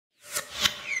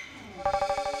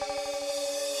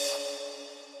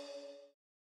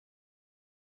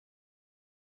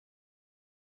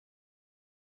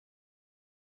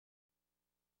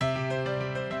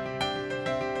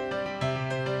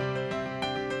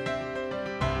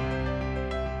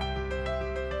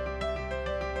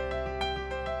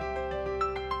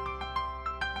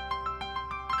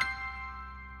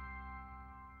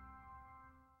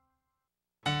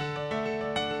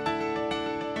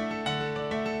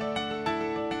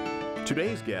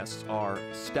Today's guests are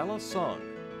Stella Sung,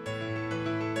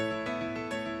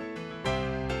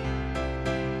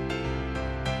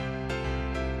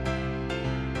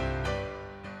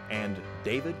 and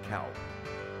David Kaup.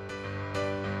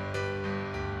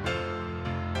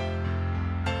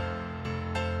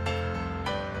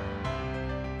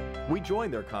 We join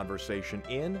their conversation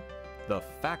in the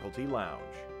Faculty Lounge.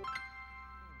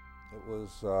 It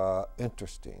was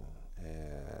interesting,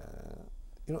 and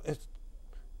you know,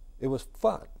 it was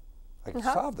fun. I could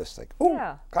solve this thing. Oh,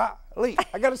 yeah. golly,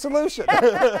 I got a solution.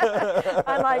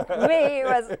 Unlike me, it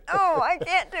was, oh, I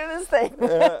can't do this thing.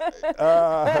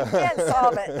 I can't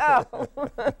solve it. Oh.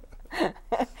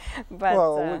 But,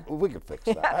 well, we could fix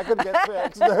that. I could get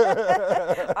fixed.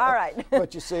 All right.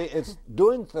 But you see, it's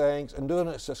doing things and doing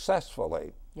it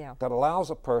successfully that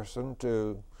allows a person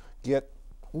to get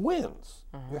wins.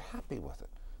 You're happy with it.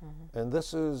 And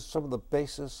this is some of the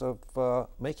basis of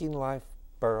making life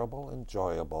bearable,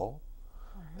 enjoyable,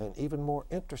 and even more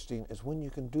interesting is when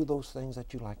you can do those things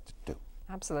that you like to do.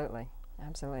 Absolutely.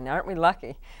 Absolutely. Now, aren't we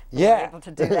lucky that we're able to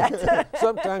do that?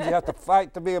 Sometimes you have to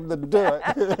fight to be able to do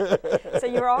it. So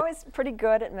you were always pretty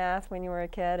good at math when you were a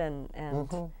kid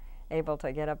and able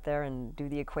to get up there and do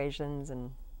the equations and...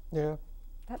 Yeah.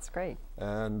 That's great.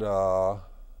 And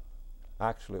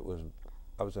actually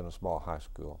I was in a small high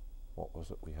school. What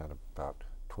was it? We had about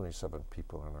 27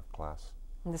 people in our class.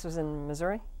 And this was in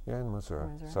Missouri? Yeah, in Missouri,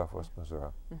 Southwest Missouri.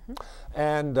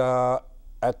 And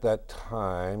at that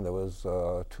time, there was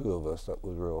two of us that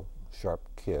were real sharp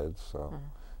kids, so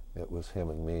it was him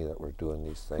and me that were doing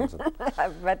these things. I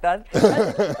bet the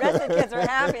rest of the kids were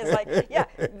happy. It's like, yeah,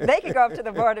 they could go up to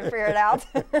the board and figure it out.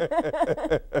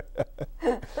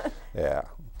 Yeah.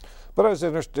 But I was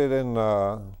interested in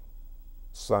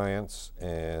science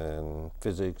and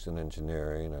physics and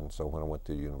engineering, and so when I went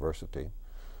to university,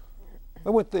 I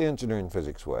went the engineering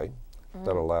physics way.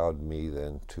 That allowed me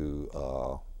then to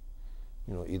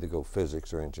you know, either go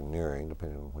physics or engineering,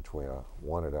 depending on which way I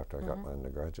wanted after I got my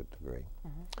undergraduate degree.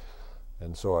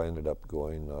 And so I ended up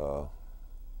going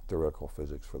theoretical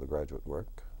physics for the graduate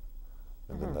work,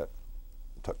 and then that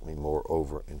took me more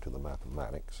over into the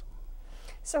mathematics.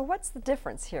 So what's the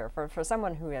difference here for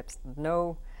someone who has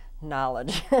no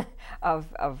knowledge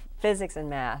of physics and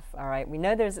math? All right, we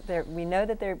know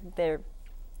that they're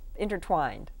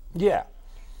intertwined. Yeah.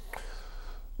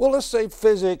 Well, let's say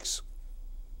physics,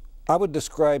 I would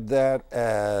describe that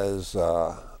as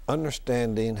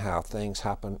understanding how things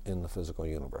happen in the physical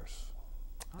universe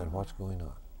and what's going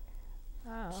on.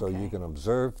 Oh, so you can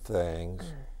observe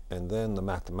things, and then the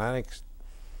mathematics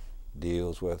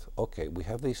deals with, okay, we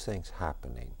have these things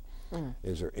happening.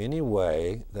 Is there any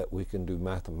way that we can do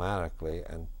mathematically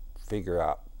and figure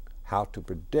out how to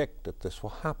predict that this will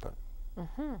happen?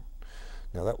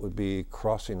 Now that would be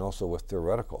crossing also with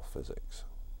theoretical physics.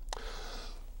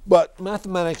 But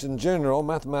mathematics in general,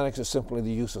 mathematics is simply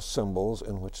the use of symbols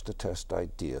in which to test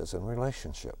ideas and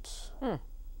relationships.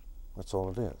 That's all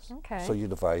it is. Okay. So you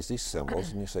devise these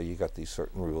symbols and you say you got these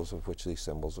certain rules of which these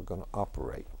symbols are going to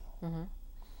operate.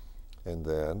 And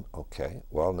then, okay,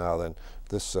 well now then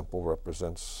this symbol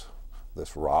represents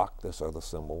this rock, this other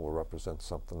symbol will represent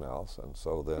something else, and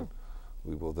so then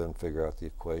we will then figure out the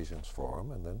equations for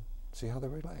them and then see how they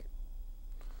relate.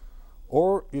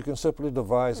 Or you can simply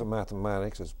devise a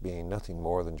mathematics as being nothing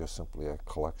more than just simply a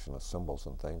collection of symbols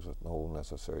and things with no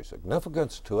necessary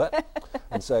significance to it,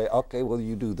 and say, okay, well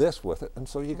you do this with it, and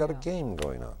so you got a game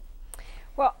going on.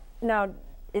 Well, now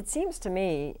it seems to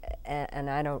me, and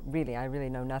I really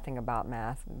know nothing about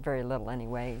math, very little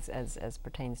anyways, as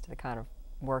pertains to the kind of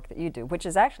work that you do, which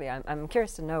is actually, I'm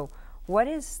curious to know, what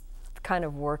is the kind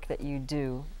of work that you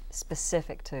do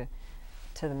specific to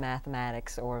the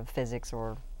mathematics or physics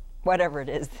or whatever it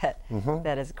is that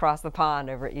that is across the pond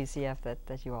over at UCF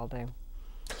that you all do?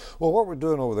 Well, what we're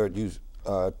doing over there at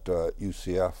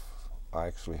UCF, I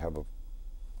actually have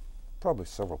probably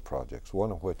several projects,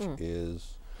 one of which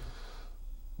is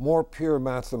more pure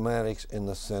mathematics in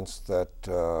the sense that,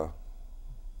 well,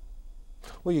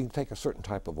 you can take a certain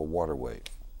type of a water wave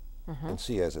and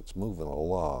see as it's moving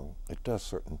along, it does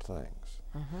certain things.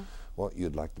 Well,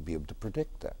 you'd like to be able to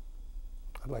predict that.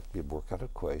 I'd like to be able to work out an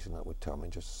equation that would tell me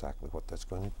just exactly what that's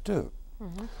going to do.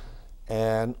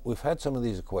 And we've had some of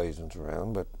these equations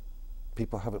around, but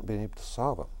people haven't been able to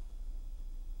solve them.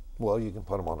 Well, you can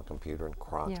put them on a computer and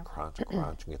crunch, crunch,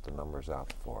 crunch, and get the numbers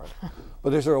out for it.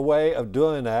 But is there a way of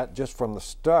doing that just from the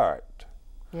start?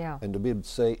 And to be able to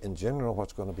say, in general,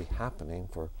 what's going to be happening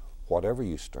for whatever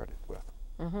you started with.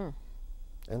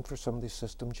 And for some of these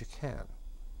systems, you can.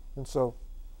 And so,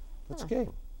 it's a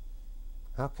game.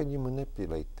 How can you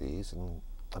manipulate these and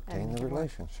obtain the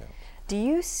relationship. Do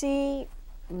you see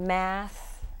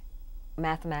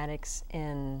mathematics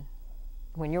in,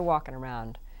 when you're walking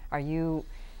around, do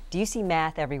you see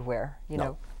math everywhere? You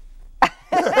know?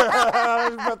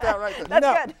 Let's put that right there.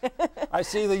 That's good. I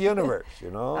see the universe,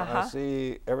 you know. Uh-huh. I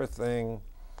see everything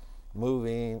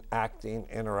moving, acting,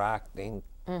 interacting,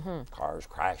 cars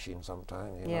crashing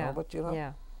sometimes, you know. But, you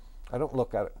know, I don't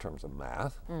look at it in terms of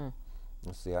math.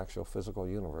 It's the actual physical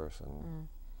universe and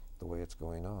the way it's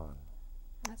going on.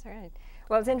 That's right.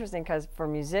 Well, it's interesting because for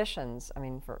musicians, I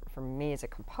mean, for me as a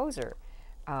composer,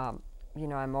 you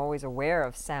know, I'm always aware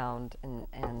of sound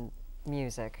and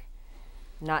music.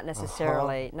 Not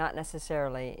necessarily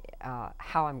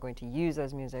how I'm going to use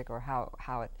those music or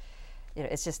how it, you know,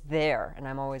 it's just there, and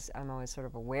I'm always sort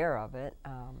of aware of it.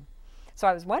 So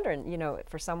I was wondering, you know,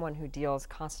 for someone who deals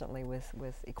constantly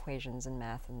with equations and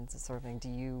math and this sort of thing, do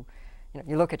you know,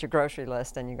 you look at your grocery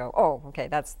list and you go, oh, okay,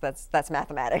 that's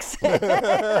mathematics.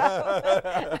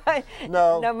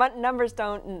 No, numbers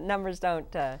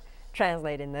don't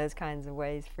translate in those kinds of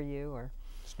ways for you, or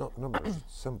it's not numbers,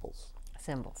 it's symbols.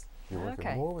 Symbols. You're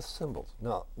working more with symbols.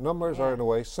 Now, numbers are, in a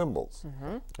way, symbols.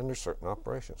 And there's certain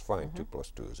operations. Fine, 2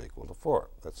 plus 2 is equal to 4.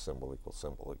 That's symbol equals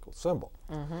symbol equals symbol.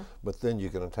 But then you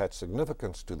can attach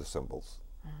significance to the symbols.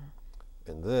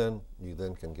 And then you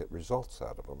can get results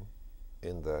out of them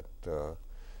in that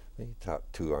you top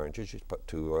 2 oranges, you put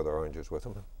 2 other oranges with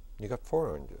them, and you got 4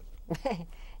 oranges.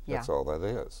 That's all that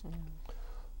is.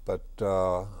 But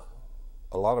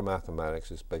a lot of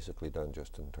mathematics is basically done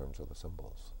just in terms of the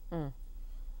symbols.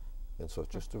 And so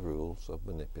it's just the rules of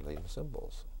manipulating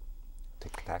symbols.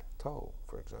 Tic-tac-toe,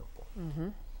 for example.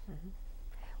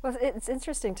 Well, it's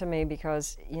interesting to me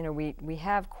because, you know, we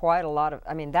have quite a lot of,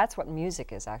 I mean, that's what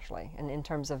music is actually, and in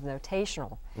terms of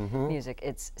notational music,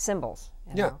 it's symbols.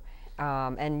 You know?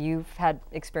 And you've had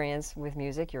experience with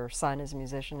music, your son is a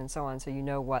musician and so on, so you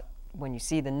know what, when you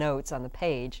see the notes on the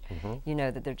page, you know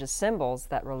that they're just symbols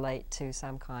that relate to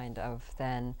some kind of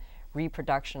then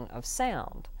reproduction of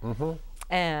sound.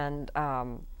 And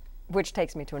which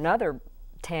takes me to another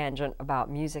tangent about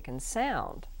music and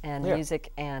sound, and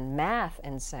music and math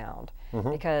and sound,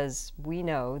 because we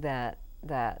know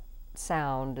that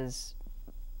sound is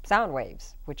sound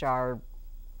waves, which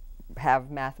have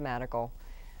mathematical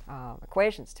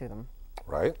equations to them,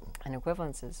 right? And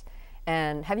equivalences.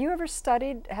 And have you ever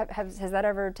studied? Has that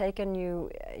ever taken you?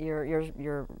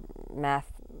 Your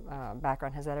math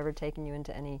background, has that ever taken you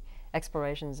into any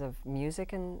explorations of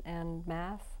music and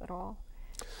math at all?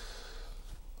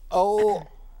 Oh,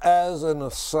 as an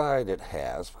aside, it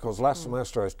has, because last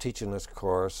semester I was teaching this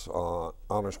course,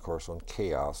 honors course on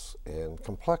chaos and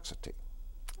complexity.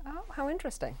 Oh, how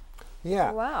interesting.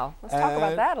 Yeah. Wow. Let's talk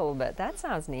about that a little bit. That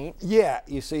sounds neat. Yeah.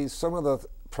 You see, some of the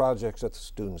projects that the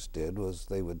students did was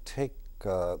they would take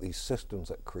these systems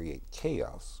that create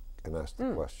chaos and ask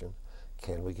the question,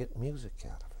 can we get music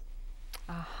out of it?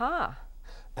 Aha.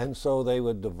 And so they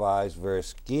would devise various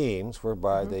schemes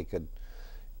whereby they could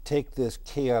take this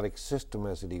chaotic system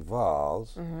as it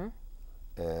evolves,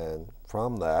 and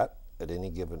from that, at any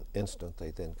given instant,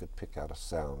 they then could pick out a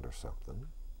sound or something,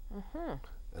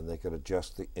 and they could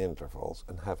adjust the intervals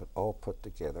and have it all put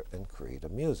together and create a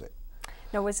music.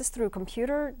 Now, was this through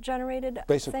computer-generated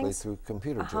Basically things? through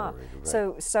computer-generated,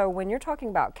 right. So when you're talking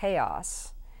about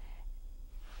chaos,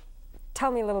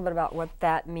 tell me a little bit about what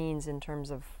that means in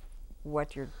terms of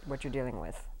what you're dealing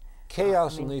with.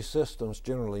 Chaos in these systems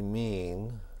generally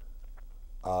mean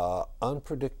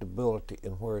unpredictability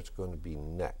in where it's going to be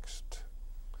next.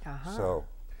 So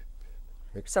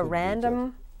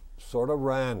random? Sort of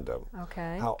random.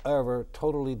 Okay. However,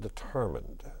 totally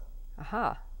determined.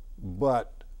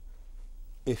 But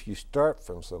if you start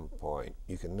from some point,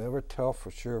 you can never tell for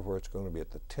sure where it's going to be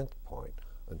at the 10th point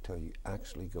until you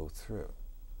actually go through.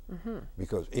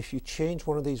 Because if you change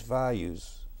one of these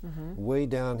values way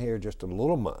down here just a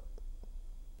little amount,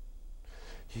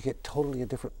 you get totally a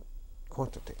different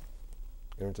quantity.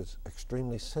 And it's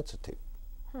extremely sensitive.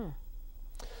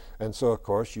 And so, of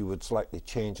course, you would slightly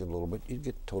change it a little bit, you'd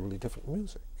get totally different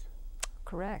music.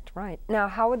 Correct, right. Now,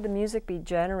 how would the music be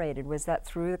generated? Was that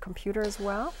through the computer as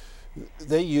well?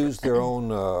 They used their own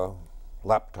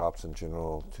laptops in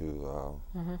general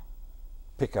to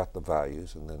pick out the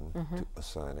values and then to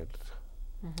assign it.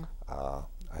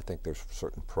 I think there's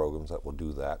certain programs that will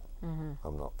do that.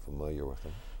 I'm not familiar with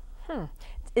them.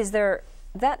 Is there,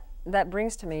 that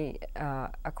brings to me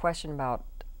a question about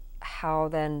how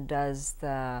then does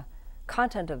the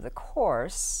content of the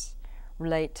course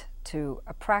relate to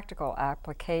a practical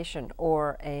application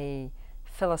or a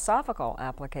philosophical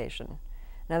application?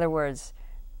 In other words,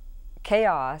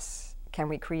 chaos can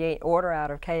we create order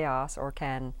out of chaos, or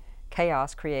can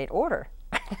chaos create order?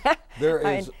 There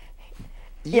is,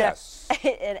 yes.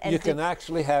 And you can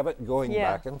actually have it going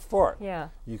back and forth. Yeah.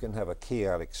 You can have a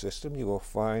chaotic system. You will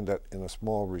find that in a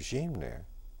small regime there,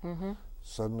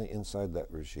 suddenly inside that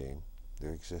regime,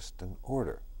 there exists an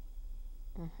order.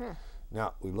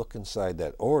 Now, we look inside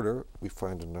that order, we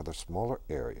find another smaller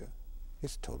area.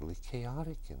 It's totally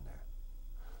chaotic in there.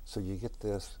 So you get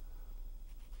this,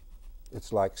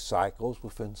 it's like cycles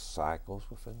within cycles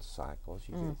within cycles.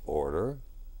 You get order.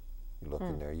 You look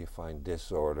in there, you find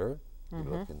disorder. You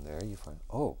look in there, you find,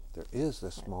 oh, there is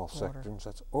this small section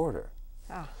that's order.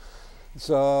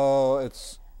 So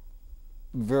it's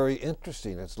very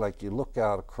interesting. It's like you look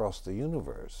out across the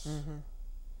universe.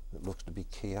 It looks to be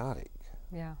chaotic.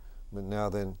 Yeah. But now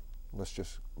then, let's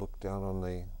just look down on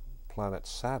the planet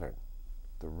Saturn.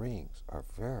 The rings are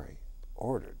very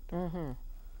ordered. And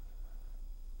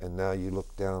now you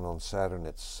look down on Saturn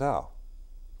itself.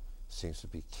 It seems to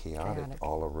be chaotic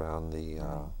all around the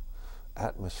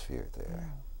atmosphere there.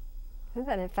 Isn't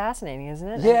that fascinating, isn't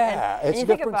it? Yeah, and it's you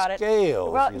think different about scales.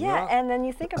 It, well, you yeah, know? and then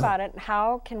you think about it,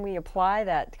 how can we apply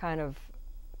that kind of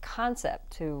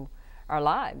concept to our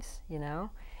lives, you know?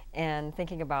 And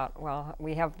thinking about, well,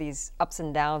 we have these ups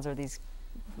and downs, or these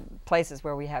places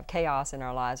where we have chaos in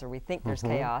our lives, or we think there's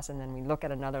chaos, and then we look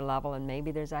at another level and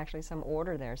maybe there's actually some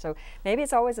order there. So maybe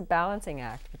it's always a balancing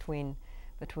act between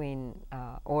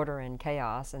order and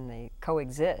chaos, and they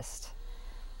coexist.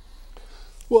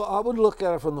 Well, I would look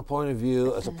at it from the point of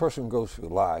view, as a person goes through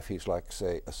life, he's like,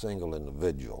 say, a single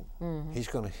individual. He's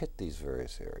going to hit these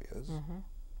various areas.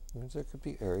 There could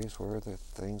be areas where the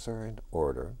things are in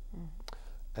order,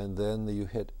 and then you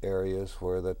hit areas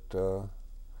where that,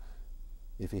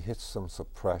 if he hits some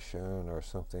suppression or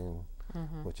something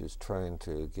which is trying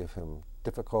to give him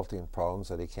difficulty and problems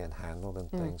that he can't handle, then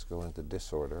things go into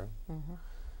disorder.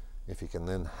 If he can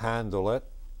then handle it,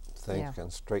 things can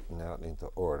straighten out into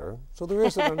order. So there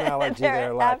is an analogy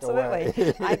there, like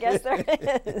absolutely. I guess there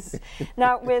is.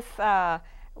 Now,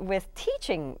 with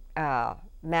teaching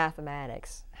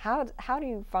mathematics, how do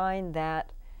you find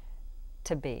that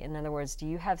to be? In other words, do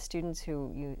you have students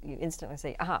who you instantly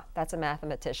say, aha, that's a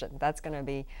mathematician, that's going to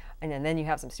be, and then you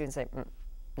have some students say,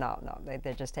 no,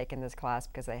 they're just taking this class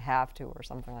because they have to, or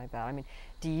something like that. I mean,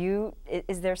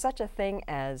 is there such a thing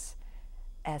as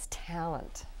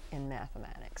talent in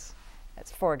mathematics?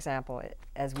 As, for example,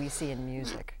 as we see in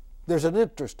music. There's an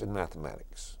interest in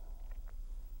mathematics.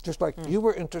 Just like you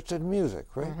were interested in music,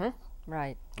 right?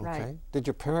 Right, okay. right. Did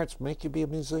your parents make you be a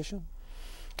musician?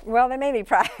 Well, they made me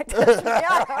practice.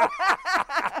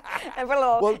 And put a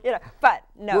little, well, you know, but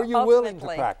no. Were you willing to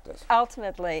practice?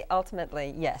 Ultimately,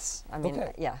 yes. I mean,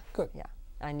 okay. Yeah. Good. Yeah.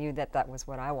 I knew that was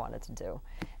what I wanted to do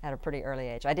at a pretty early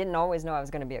age. I didn't always know I was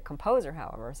going to be a composer,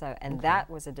 however, and that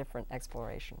was a different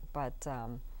exploration. But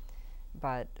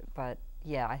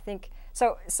yeah, I think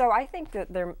so. I think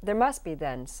that there must be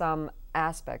then some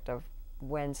aspect of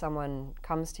when someone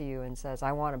comes to you and says,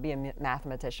 "I want to be a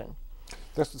mathematician."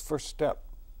 That's the first step.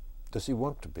 Does he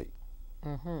want to be?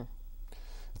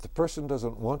 If the person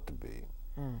doesn't want to be,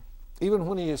 even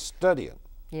when he is studying,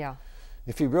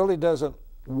 if he really doesn't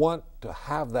want to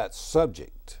have that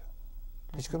subject,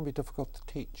 it's going to be difficult to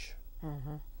teach.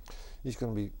 He's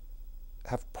going to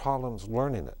have problems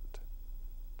learning it.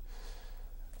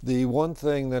 The one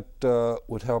thing that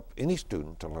would help any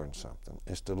student to learn something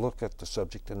is to look at the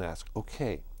subject and ask,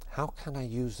 okay, how can I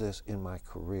use this in my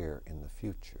career in the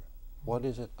future? What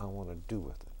is it I want to do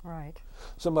with it? Right.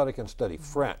 Somebody can study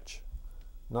French,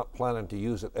 not planning to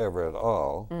use it ever at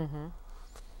all,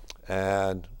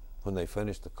 and when they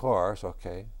finish the course,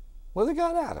 okay, well, they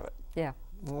got out of it. Yeah.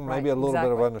 Well, maybe a little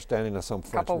bit of understanding of some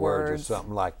French words or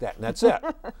something like that, and that's it.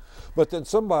 But then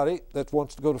somebody that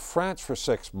wants to go to France for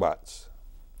 6 months,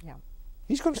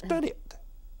 he's going to study it,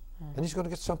 and he's going to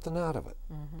get something out of it.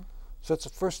 So that's the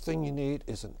first thing you need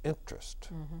is an interest.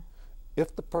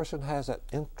 If the person has that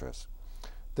interest,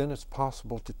 then it's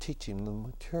possible to teach him the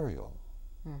material.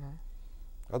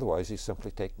 Otherwise, he's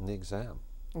simply taking the exam.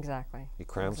 Exactly. He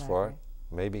crams for it.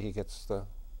 Maybe he gets the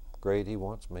grade he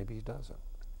wants, maybe he doesn't.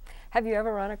 Have you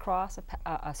ever run across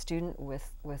a student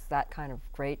with that kind of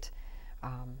great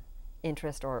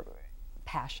interest or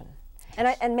passion?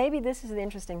 And maybe this is the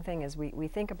interesting thing is we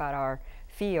think about our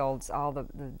fields, all the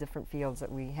different fields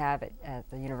that we have at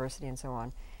the university and so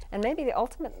on. And maybe the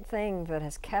ultimate thing that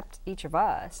has kept each of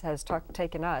us, has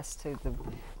taken us to the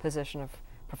position of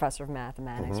professor of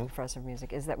mathematics, professor of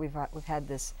music, is that we've had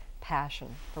this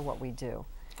passion for what we do.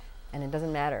 And it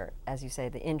doesn't matter, as you say,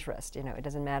 the interest. You know, it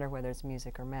doesn't matter whether it's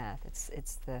music or math. It's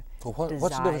the desire.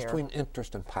 What's the difference between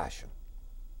interest and passion?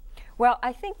 Well,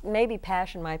 I think maybe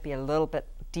passion might be a little bit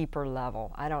deeper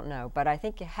level. I don't know, but I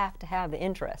think you have to have the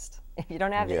interest. If you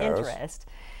don't have the interest,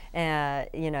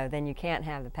 you know, then you can't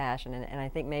have the passion. And I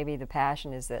think maybe the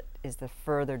passion is the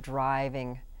further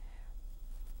driving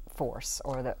force,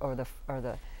 or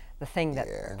the thing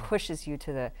that pushes you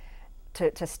to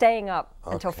staying up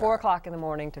until 4 o'clock in the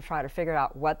morning to try to figure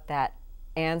out what that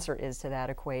answer is to that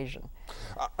equation.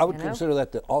 I would consider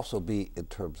that to also be in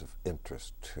terms of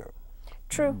interest too.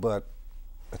 True. But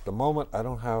at the moment, I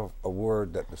don't have a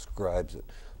word that describes it.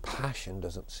 Passion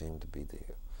doesn't seem to be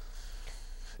there.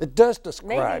 It does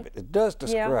describe it. It does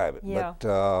describe it. Yeah.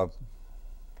 But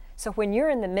so when you're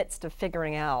in the midst of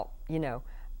figuring out, you know,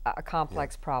 a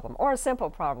complex problem or a simple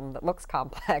problem that looks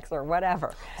complex or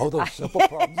whatever. Oh, those simple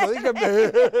problems.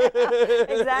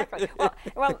 Exactly.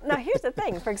 Well, now here's the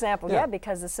thing. For example,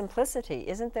 because the simplicity,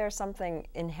 isn't there something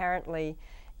inherently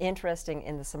interesting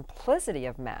in the simplicity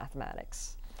of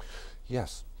mathematics?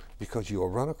 Yes, because you'll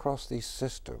run across these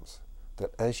systems that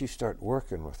as you start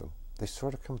working with them, they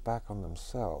sort of come back on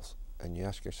themselves, and you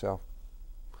ask yourself,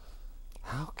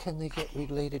 how can they get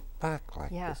related back like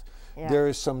this? Yeah. There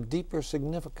is some deeper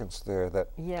significance there that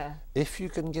if you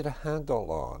can get a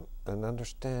handle on and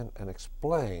understand and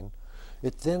explain,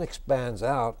 it then expands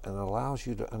out and allows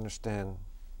you to understand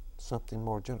something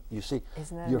more general. You see,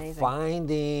 you're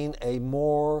finding a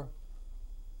more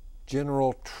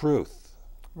general truth.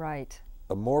 Right.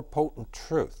 A more potent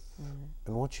truth.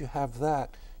 And once you have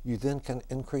that, you then can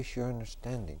increase your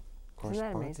understanding. Isn't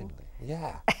that amazing?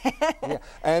 Yeah. Yeah.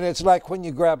 And it's like when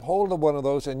you grab hold of one of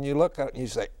those and you look at it and you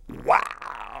say,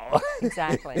 wow.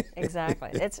 Exactly. Exactly.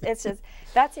 It's just,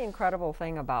 that's the incredible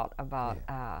thing about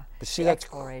But see,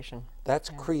 exploration. That's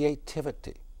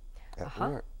creativity at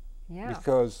work. Yeah.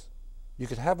 Because you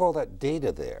could have all that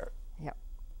data there. Yep.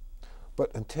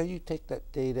 But until you take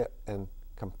that data and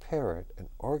compare it and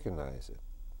organize it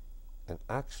and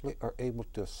actually are able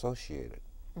to associate it,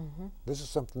 this is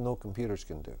something no computers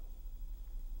can do.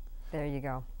 There you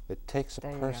go. It takes a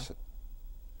person,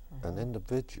 an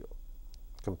individual.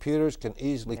 Computers can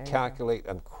easily calculate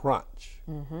and crunch,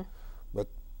 but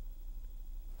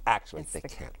actually they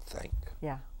can't think.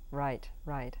 Yeah, right,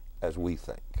 right. As we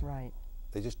think. Right.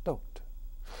 They just don't.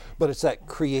 But it's that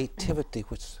creativity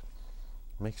which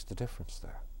makes the difference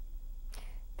there.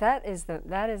 That is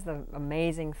the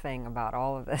amazing thing about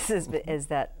all of this is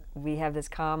that we have this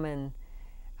common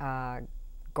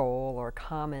goal or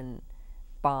common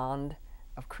bond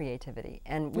of creativity,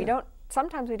 and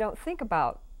sometimes we don't think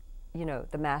about, you know,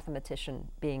 the mathematician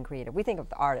being creative. We think of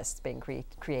the artists being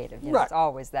creative. You know, it's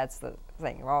always, that's the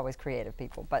thing. We're always creative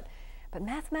people, but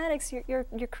mathematics, you're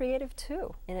creative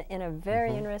too, in a very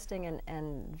interesting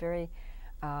and very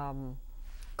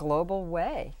global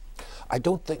way. I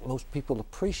don't think most people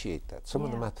appreciate that. Some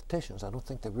of the mathematicians, I don't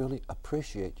think they really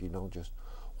appreciate, you know, just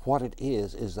what it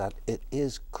is that it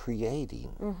is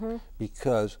creating.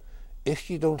 Because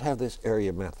if you don't have this area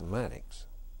of mathematics,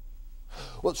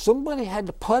 well, somebody had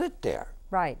to put it there.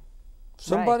 Right.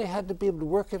 Somebody had to be able to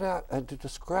work it out and to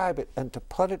describe it and to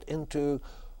put it into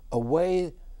a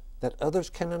way that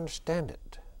others can understand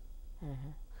it.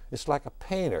 It's like a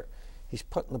painter. He's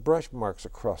putting the brush marks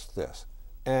across this,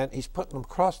 and he's putting them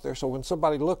across there so when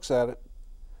somebody looks at it,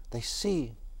 they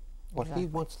see what he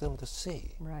wants them to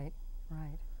see. Right,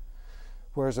 right.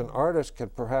 Whereas an artist can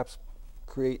perhaps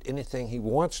create anything he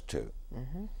wants to.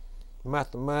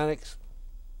 Mathematics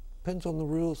depends on the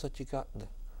rules that you got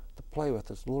to play with.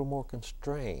 It's a little more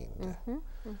constrained.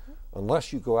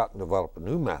 Unless you go out and develop a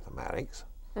new mathematics,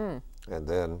 and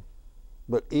then,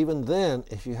 but even then,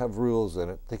 if you have rules in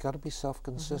it, they got to be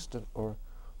self-consistent or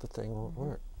the thing won't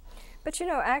work. But you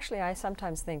know, actually, I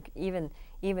sometimes think even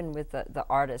with the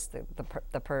artist,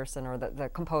 the person, or the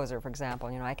composer, for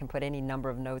example, you know, I can put any number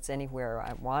of notes anywhere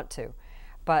I want to,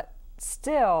 but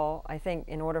still, I think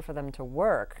in order for them to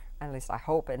work, at least I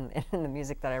hope in the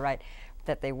music that I write,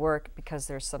 that they work because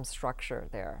there's some structure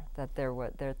there, that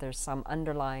there's some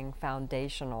underlying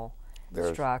foundational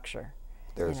structure.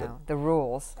 You know, the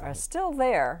rules are still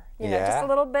there, you know, just a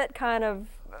little bit kind of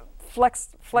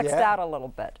flexed out a little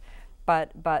bit,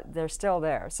 but they're still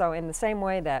there. So in the same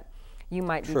way that you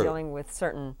might be dealing with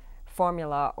certain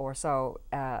formula or so,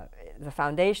 the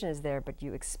foundation is there, but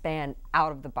you expand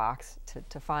out of the box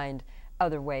to find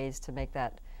other ways to make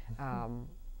that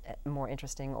more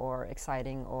interesting or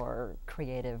exciting or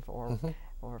creative or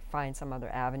find some other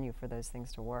avenue for those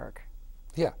things to work.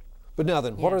 Yeah. But now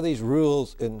then, what are these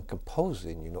rules in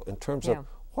composing, you know, in terms of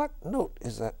what note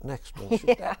is that next one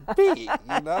should that be,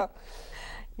 you know?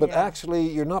 But actually,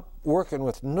 you're not working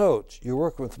with notes. You're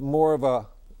working with more of a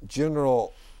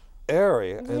general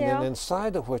area, and then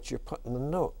inside of which you're putting the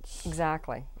notes.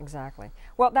 Exactly, exactly.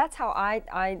 Well, that's how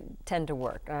I tend to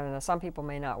work. I don't know, some people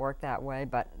may not work that way,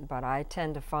 but I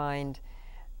tend to find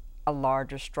a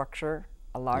larger structure,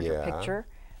 a larger picture,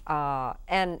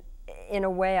 and in a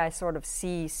way I sort of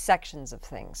see sections of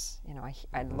things. You know,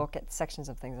 I look at sections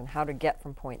of things and how to get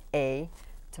from point A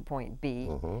to point B,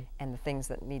 and the things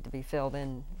that need to be filled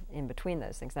in between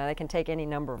those things. Now, they can take any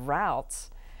number of routes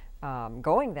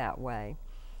going that way,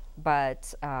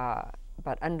 but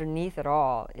underneath it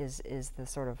all is the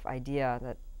sort of idea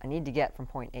that I need to get from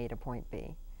point A to point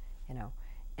B, you know,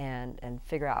 and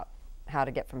figure out how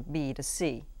to get from B to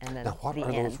C, and then now, what the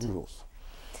are end. those rules?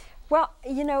 Well,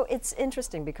 you know, it's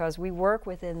interesting because we work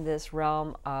within this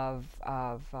realm of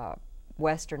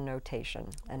Western notation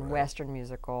and Western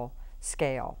musical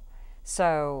scale.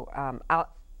 So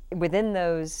within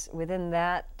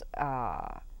that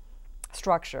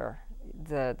structure,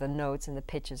 the notes and the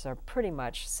pitches are pretty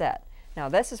much set. Now,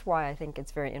 this is why I think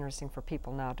it's very interesting for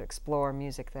people now to explore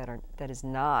music that is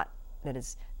not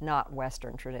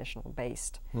Western traditional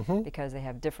based, because they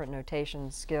have different notation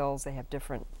skills, they have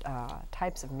different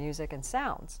types of music and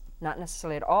sounds, not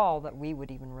necessarily at all that we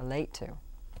would even relate to.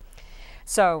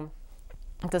 So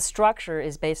the structure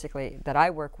is basically, that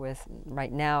I work with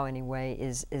right now anyway,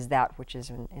 is that which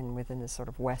is within this sort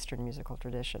of Western musical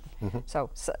tradition.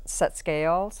 So set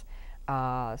scales,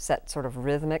 set sort of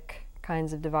rhythmic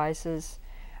kinds of devices.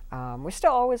 We're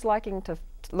still always looking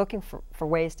for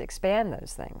ways to expand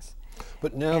those things.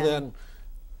 But now then,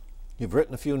 you've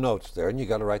written a few notes there, and you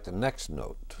got to write the next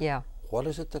note. Yeah. What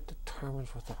is it that determines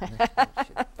what that next note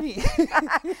should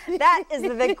be? That is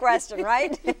the big question,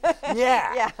 right?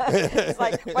 Yeah. Yeah. It's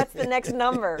like, what's the next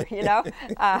number, you know?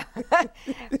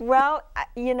 Well,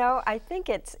 you know, I think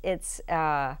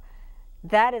that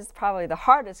is probably the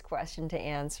hardest question to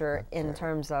answer in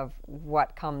terms of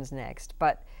what comes next.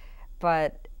 But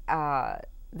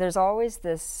there's always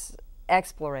this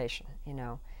exploration, you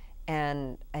know,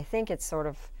 and I think it's sort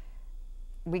of,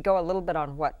 we go a little bit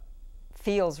on what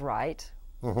feels right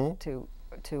to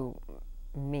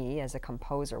me as a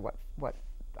composer, what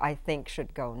I think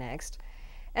should go next,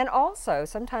 and also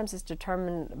sometimes it's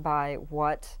determined by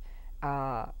what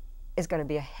is going to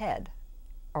be ahead,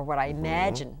 or what I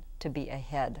imagine to be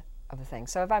ahead of a thing.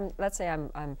 So if let's say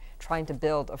I'm trying to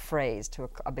build a phrase to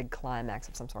a big climax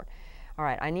of some sort. All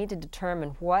right, I need to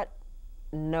determine what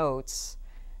notes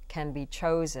can be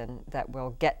chosen that will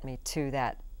get me to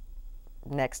that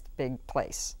next big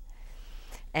place.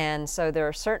 And so there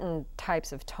are certain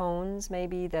types of tones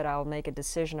maybe that I'll make a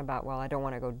decision about, well, I don't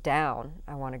want to go down,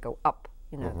 I want to go up,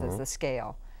 you know, the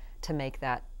scale, to make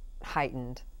that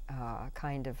heightened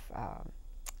kind of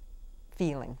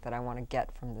feeling that I want to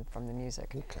get from the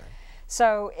music. Okay.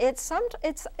 So it's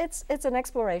an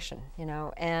exploration, you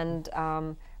know, and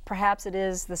perhaps it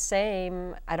is the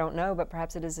same, I don't know, but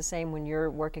perhaps it is the same when you're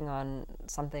working on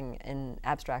something in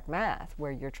abstract math,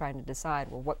 where you're trying to decide,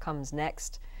 well, what comes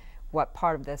next, what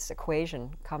part of this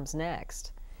equation comes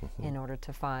next, in order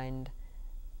to find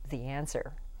the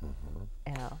answer.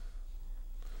 You know.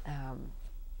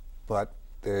 But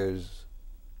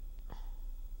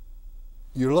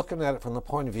you're looking at it from the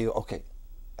point of view, okay,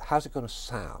 how's it going to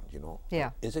sound, you know? Yeah.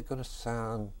 Is it going to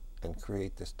sound and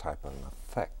create this type of an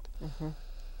effect?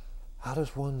 How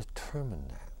does one determine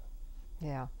that?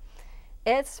 Yeah.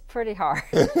 It's pretty hard.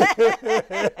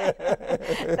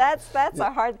 That's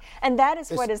a hard, and that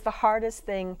is what is the hardest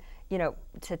thing, you know,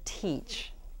 to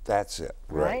teach. That's it,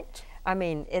 right? I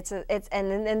mean,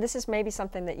 and this is maybe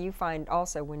something that you find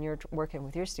also when you're working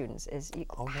with your students is,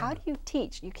 how do you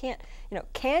teach? You can't, you know,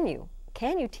 can you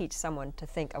teach someone to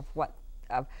think of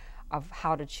of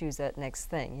how to choose that next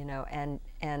thing, you know?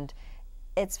 And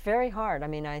it's very hard. I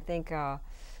mean, I think.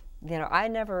 You know, I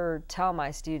never tell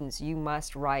my students, you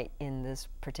must write in this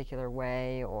particular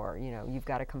way, or, you know, you've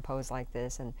got to compose like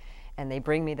this, and they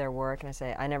bring me their work, and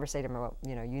I never say to them, well,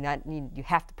 you know, you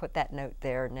have to put that note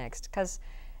there next, because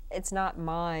it's not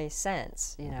my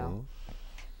sense, you know.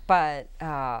 But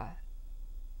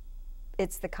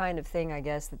it's the kind of thing, I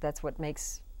guess, that's what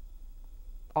makes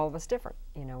all of us different.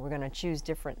 You know, we're going to choose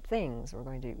different things. We're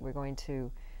going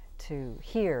to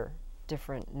hear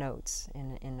different notes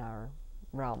in our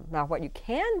realm. Now, what you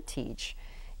can teach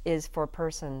is for a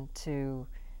person to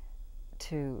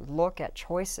look at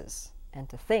choices and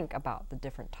to think about the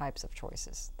different types of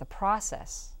choices, the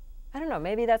process. I don't know,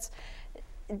 maybe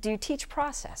do you teach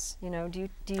process? You know, do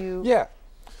you? Yeah.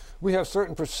 We have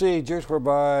certain procedures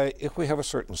whereby if we have a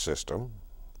certain system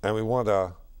and we want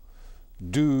to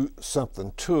do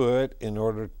something to it in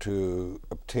order to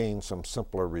obtain some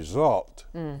simpler result.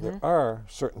 There are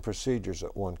certain procedures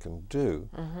that one can do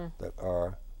that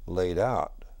are laid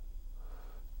out.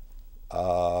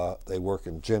 They work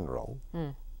in general,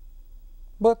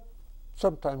 but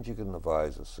sometimes you can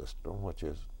devise a system which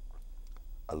is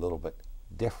a little bit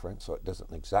different, so it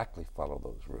doesn't exactly follow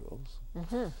those rules.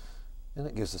 And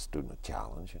it gives the student a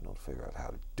challenge, you know, to figure out how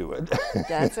to do it.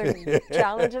 That's a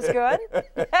challenge is good.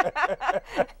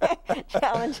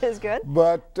 Challenge is good.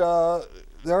 But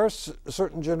there are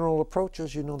certain general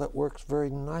approaches, you know, that works very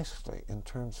nicely in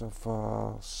terms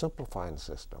of simplifying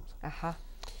systems.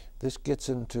 This gets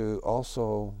into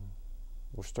also,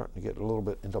 we're starting to get a little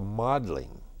bit into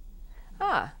modeling.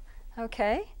 Ah,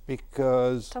 okay.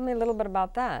 Because tell me a little bit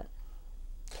about that.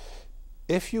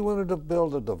 If you wanted to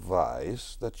build a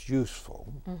device that's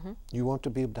useful, you want to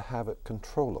be able to have it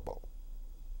controllable.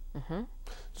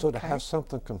 So to have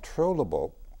something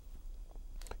controllable,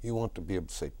 you want to be able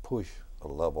to, say, push a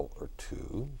level or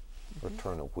two, or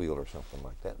turn a wheel or something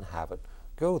like that, and have it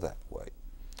go that way.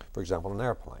 For example, an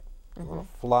airplane. You want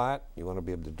to fly it, you want to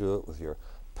be able to do it with your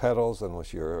pedals and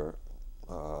with your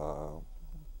wheel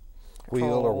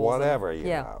or whatever, you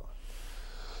know.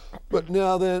 But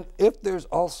now then, if there's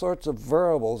all sorts of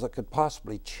variables that could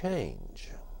possibly change,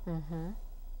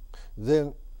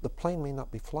 then the plane may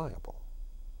not be flyable.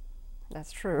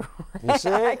 That's true. You see?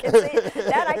 I can see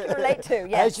that. I can relate to,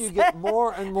 yes. As you get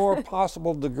more and more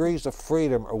possible degrees of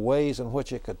freedom or ways in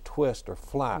which it could twist or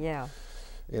flap,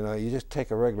 you know, you just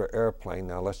take a regular airplane.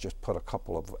 Now let's just put a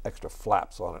couple of extra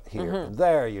flaps on it here and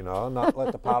there, you know, not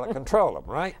let the pilot control them,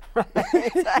 right?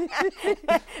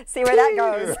 See where that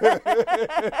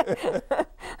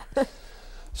goes.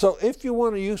 So if you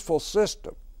want a useful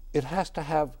system, it has to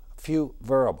have few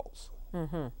variables.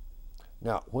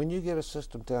 Now, when you get a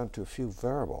system down to a few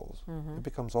variables, it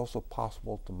becomes also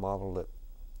possible to model it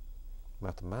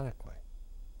mathematically.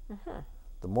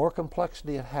 The more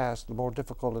complexity it has, the more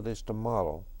difficult it is to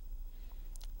model.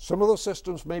 Some of those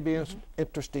systems may be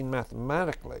interesting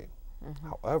mathematically.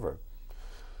 However,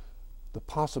 the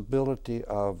possibility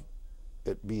of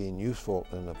it being useful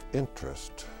and of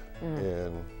interest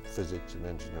in physics and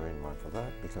engineering like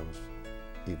that becomes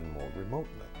even more remote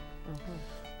now.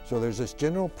 So there's this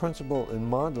general principle in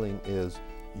modeling is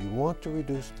you want to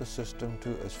reduce the system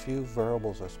to as few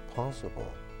variables as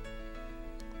possible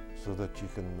so that you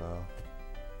can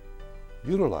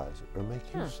utilize it or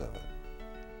make use of it.